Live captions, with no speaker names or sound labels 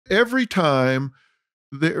every time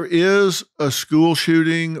there is a school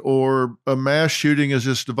shooting or a mass shooting as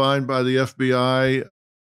it's defined by the FBI,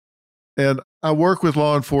 and I work with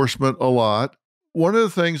law enforcement a lot, one of the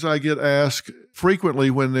things I get asked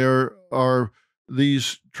frequently when there are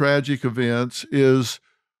these tragic events is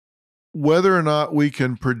whether or not we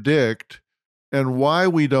can predict and why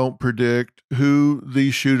we don't predict who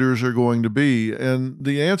these shooters are going to be. And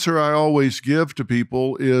the answer I always give to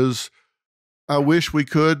people is, I wish we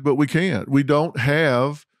could, but we can't. We don't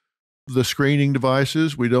have the screening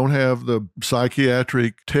devices. We don't have the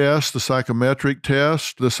psychiatric test, the psychometric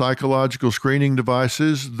test, the psychological screening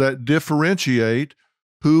devices that differentiate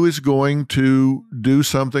who is going to do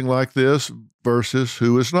something like this versus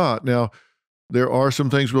who is not. Now, there are some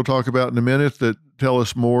things we'll talk about in a minute that tell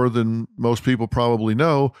us more than most people probably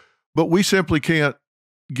know, but we simply can't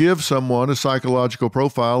give someone a psychological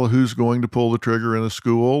profile of who's going to pull the trigger in a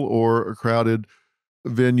school or a crowded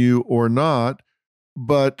venue or not.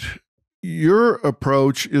 But your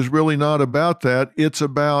approach is really not about that. It's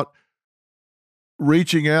about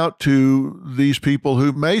reaching out to these people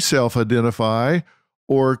who may self-identify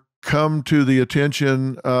or come to the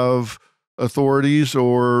attention of authorities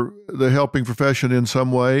or the helping profession in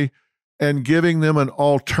some way, and giving them an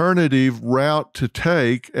alternative route to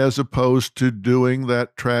take as opposed to doing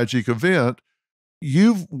that tragic event.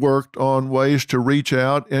 You've worked on ways to reach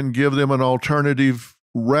out and give them an alternative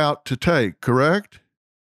route to take, correct?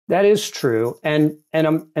 That is true. And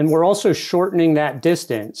we're also shortening that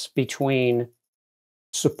distance between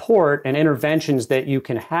support and interventions that you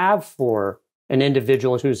can have for an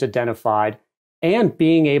individual who's identified and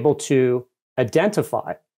being able to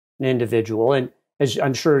identify an individual. And as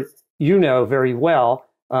I'm sure you know very well,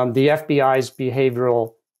 the FBI's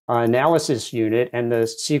Behavioral Analysis Unit and the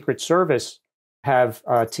Secret Service have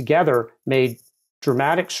together made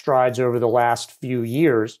dramatic strides over the last few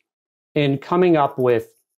years in coming up with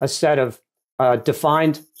a set of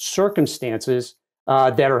defined circumstances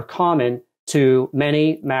that are common to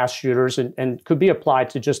many mass shooters and could be applied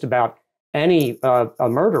to just about any a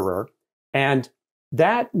murderer. And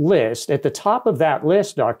that list, at the top of that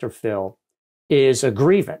list, Dr. Phil, is a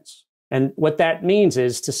grievance. And what that means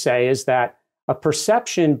is that a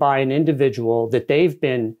perception by an individual that they've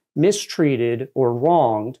been mistreated or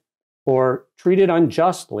wronged or treated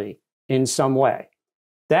unjustly in some way.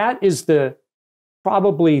 That is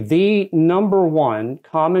probably the number one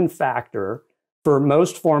common factor for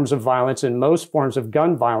most forms of violence and most forms of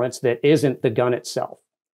gun violence that isn't the gun itself.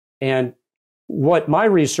 And what my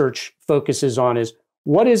research focuses on is,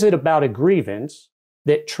 what is it about a grievance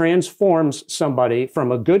that transforms somebody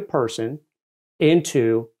from a good person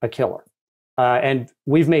into a killer? And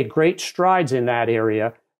we've made great strides in that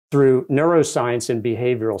area through neuroscience and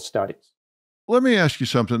behavioral studies. Let me ask you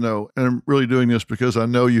something, though, and I'm really doing this because I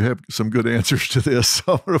know you have some good answers to this,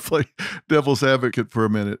 so I'm going to play devil's advocate for a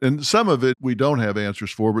minute. And some of it we don't have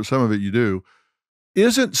answers for, but some of it you do.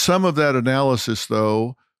 Isn't some of that analysis,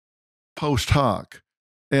 though, post hoc?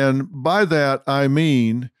 And by that, I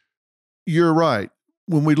mean, you're right.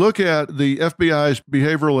 When we look at the FBI's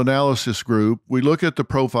Behavioral Analysis Group, we look at the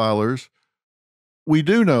profilers, we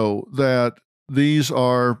do know that these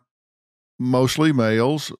are mostly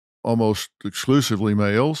males, almost exclusively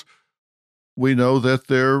males. We know that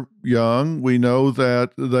they're young. We know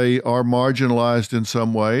that they are marginalized in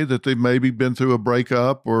some way, that they've maybe been through a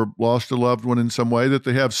breakup or lost a loved one in some way, that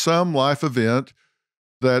they have some life event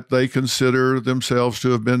that they consider themselves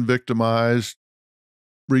to have been victimized,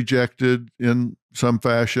 rejected in some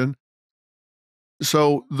fashion.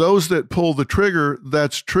 So those that pull the trigger,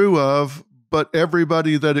 that's true of, but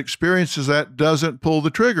everybody that experiences that doesn't pull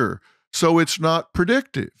the trigger. So it's not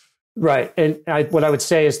predictive. Right. And what I would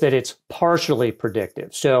say is that it's partially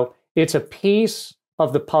predictive. So it's a piece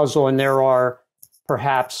of the puzzle, and there are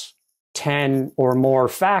perhaps 10 or more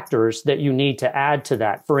factors that you need to add to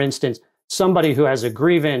that. For instance, somebody who has a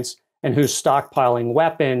grievance and who's stockpiling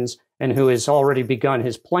weapons and who has already begun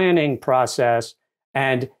his planning process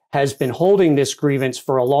and has been holding this grievance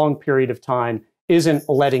for a long period of time, isn't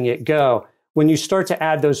letting it go. When you start to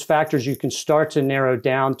add those factors, you can start to narrow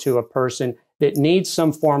down to a person that needs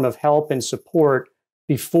some form of help and support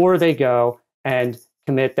before they go and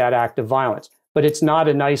commit that act of violence. But it's not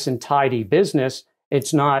a nice and tidy business.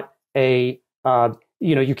 It's not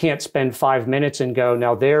you can't spend 5 minutes and go,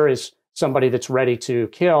 now there is somebody that's ready to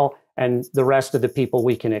kill, and the rest of the people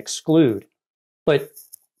we can exclude. But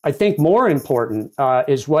I think more important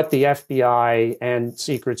is what the FBI and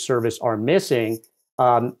Secret Service are missing.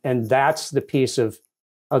 And that's the piece of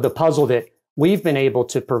the puzzle that we've been able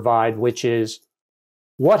to provide, which is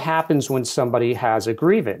what happens when somebody has a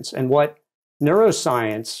grievance. And what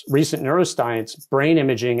neuroscience, recent neuroscience, brain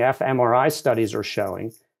imaging, fMRI studies are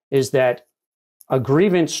showing is that a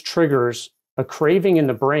grievance triggers a craving in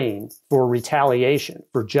the brain for retaliation,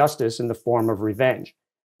 for justice in the form of revenge.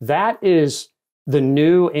 That is the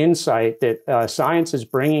new insight that science is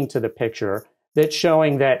bringing to the picture, that's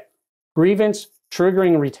showing that grievance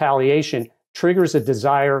triggering retaliation triggers a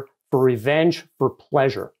desire for revenge, for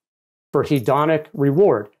pleasure, for hedonic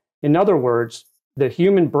reward. In other words, the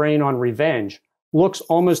human brain on revenge looks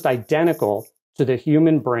almost identical to the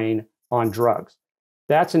human brain on drugs.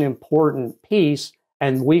 That's an important piece.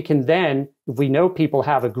 And we can then, if we know people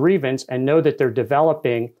have a grievance and know that they're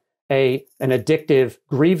developing an addictive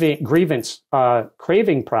grievance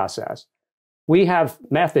craving process, we have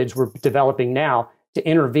methods we're developing now to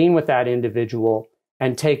intervene with that individual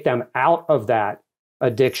and take them out of that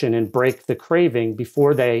addiction and break the craving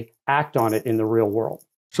before they act on it in the real world.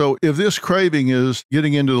 So if this craving is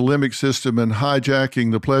getting into the limbic system and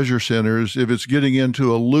hijacking the pleasure centers, if it's getting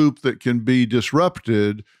into a loop that can be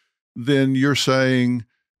disrupted, then you're saying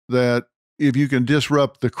that if you can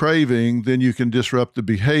disrupt the craving, then you can disrupt the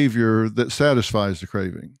behavior that satisfies the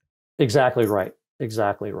craving. Exactly right.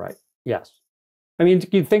 Exactly right. Yes. I mean,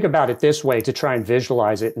 you think about it this way to try and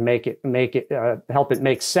visualize it and help it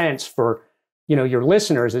make sense for, your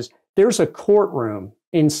listeners, is there's a courtroom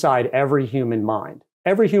inside every human mind.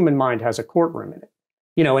 Every human mind has a courtroom in it,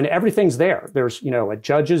 and everything's there. There's, a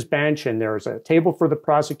judge's bench, and there's a table for the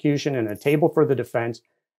prosecution and a table for the defense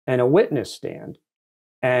and a witness stand.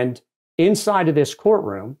 And inside of this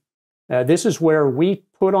courtroom, this is where we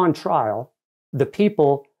put on trial the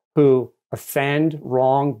people who offend,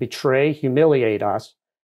 wrong, betray, humiliate us.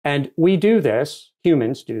 And we do this,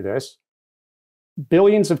 humans do this,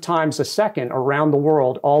 billions of times a second around the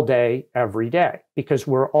world, all day, every day, because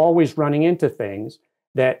we're always running into things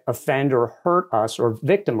that offend or hurt us or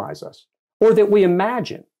victimize us, or that we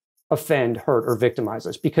imagine offend, hurt, or victimize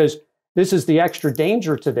us. Because this is the extra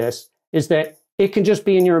danger to this, is that it can just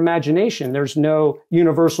be in your imagination. There's no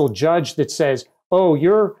universal judge that says, oh,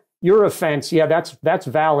 your offense, yeah, that's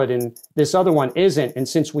valid, and this other one isn't. And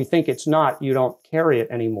since we think it's not, you don't carry it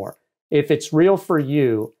anymore. If it's real for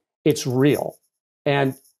you, it's real.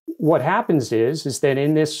 And what happens is that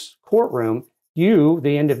in this courtroom, you,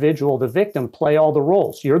 the individual, the victim, play all the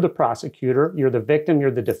roles. You're the prosecutor, you're the victim,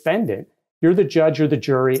 you're the defendant, you're the judge, you're the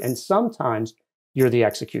jury, and sometimes you're the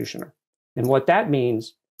executioner. And what that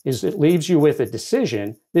means is it leaves you with a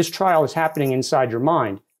decision. This trial is happening inside your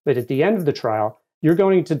mind, but at the end of the trial, you're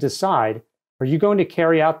going to decide, are you going to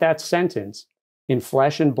carry out that sentence in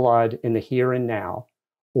flesh and blood in the here and now,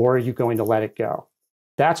 or are you going to let it go?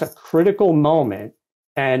 That's a critical moment.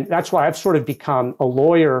 And that's why I've sort of become a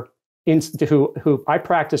lawyer who I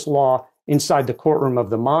practice law inside the courtroom of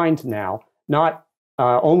the mind now, not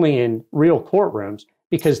only in real courtrooms,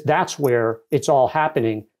 because that's where it's all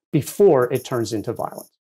happening before it turns into violence.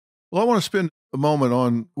 Well, I want to spend a moment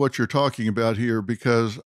on what you're talking about here,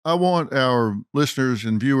 because I want our listeners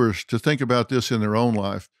and viewers to think about this in their own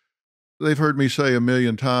life. They've heard me say a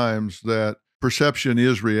million times that perception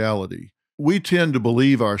is reality. We tend to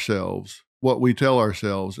believe ourselves, what we tell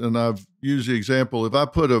ourselves. And I've used the example, if I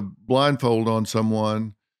put a blindfold on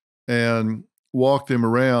someone and walk them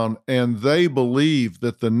around and they believe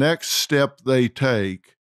that the next step they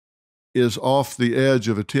take is off the edge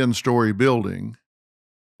of a 10-story building,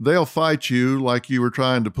 they'll fight you like you were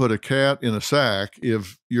trying to put a cat in a sack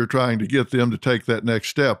if you're trying to get them to take that next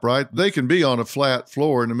step, right? They can be on a flat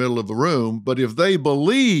floor in the middle of the room, but if they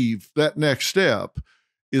believe that next step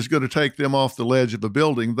is going to take them off the ledge of a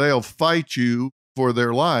building, they'll fight you for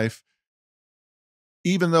their life,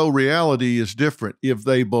 even though reality is different. If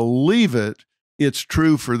they believe it, it's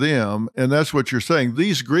true for them. And that's what you're saying.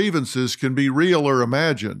 These grievances can be real or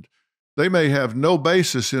imagined. They may have no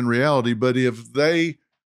basis in reality, but if they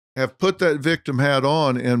have put that victim hat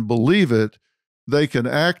on and believe it, they can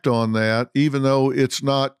act on that even though it's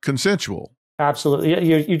not consensual.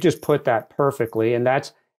 Absolutely. You just put that perfectly. And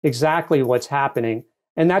that's exactly what's happening.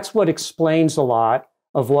 And that's what explains a lot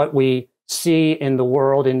of what we see in the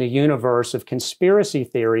world, in the universe of conspiracy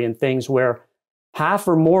theory and things where half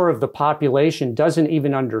or more of the population doesn't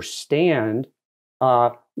even understand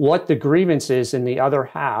what the grievance is in the other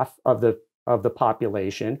half of the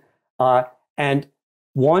population. And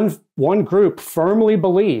one group firmly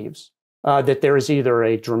believes that there is either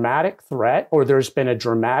a dramatic threat or there's been a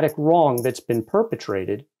dramatic wrong that's been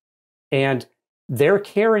perpetrated, and they're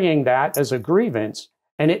carrying that as a grievance.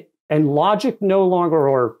 And logic no longer,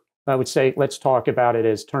 or I would say, let's talk about it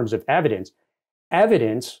as terms of evidence.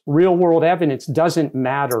 Evidence, real world evidence, doesn't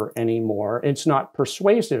matter anymore. It's not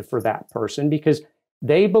persuasive for that person because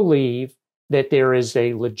they believe that there is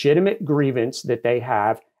a legitimate grievance that they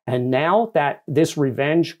have. And now that this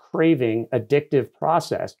revenge craving addictive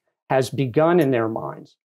process has begun in their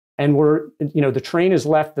minds, and the train has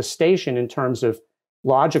left the station in terms of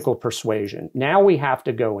logical persuasion. Now we have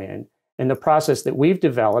to go in, and the process that we've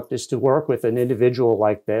developed is to work with an individual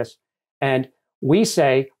like this. And we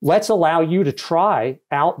say, let's allow you to try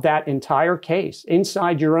out that entire case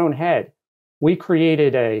inside your own head. We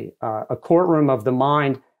created a courtroom of the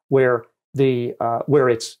mind where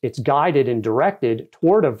it's guided and directed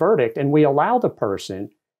toward a verdict, and we allow the person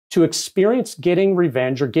to experience getting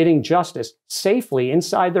revenge or getting justice safely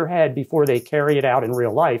inside their head before they carry it out in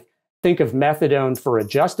real life. Think of methadone for a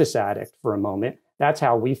justice addict for a moment. That's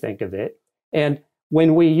how we think of it. And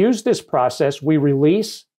when we use this process, we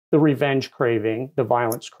release the revenge craving, the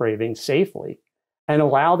violence craving safely, and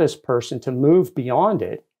allow this person to move beyond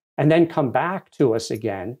it and then come back to us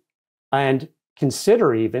again and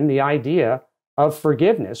consider even the idea of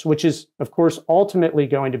forgiveness, which is, of course, ultimately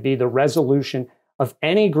going to be the resolution of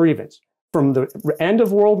any grievance from the end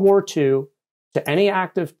of World War II to any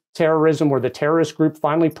act of terrorism where the terrorist group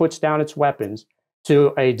finally puts down its weapons,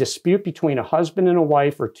 to a dispute between a husband and a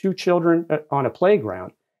wife or two children on a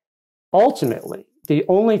playground. Ultimately, the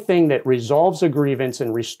only thing that resolves a grievance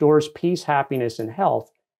and restores peace, happiness, and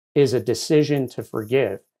health is a decision to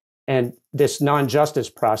forgive. And this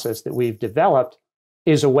non-justice process that we've developed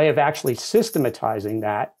is a way of actually systematizing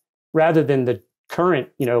that rather than the current,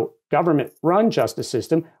 government-run justice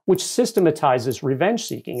system, which systematizes revenge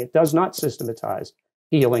seeking. It does not systematize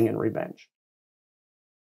healing and revenge.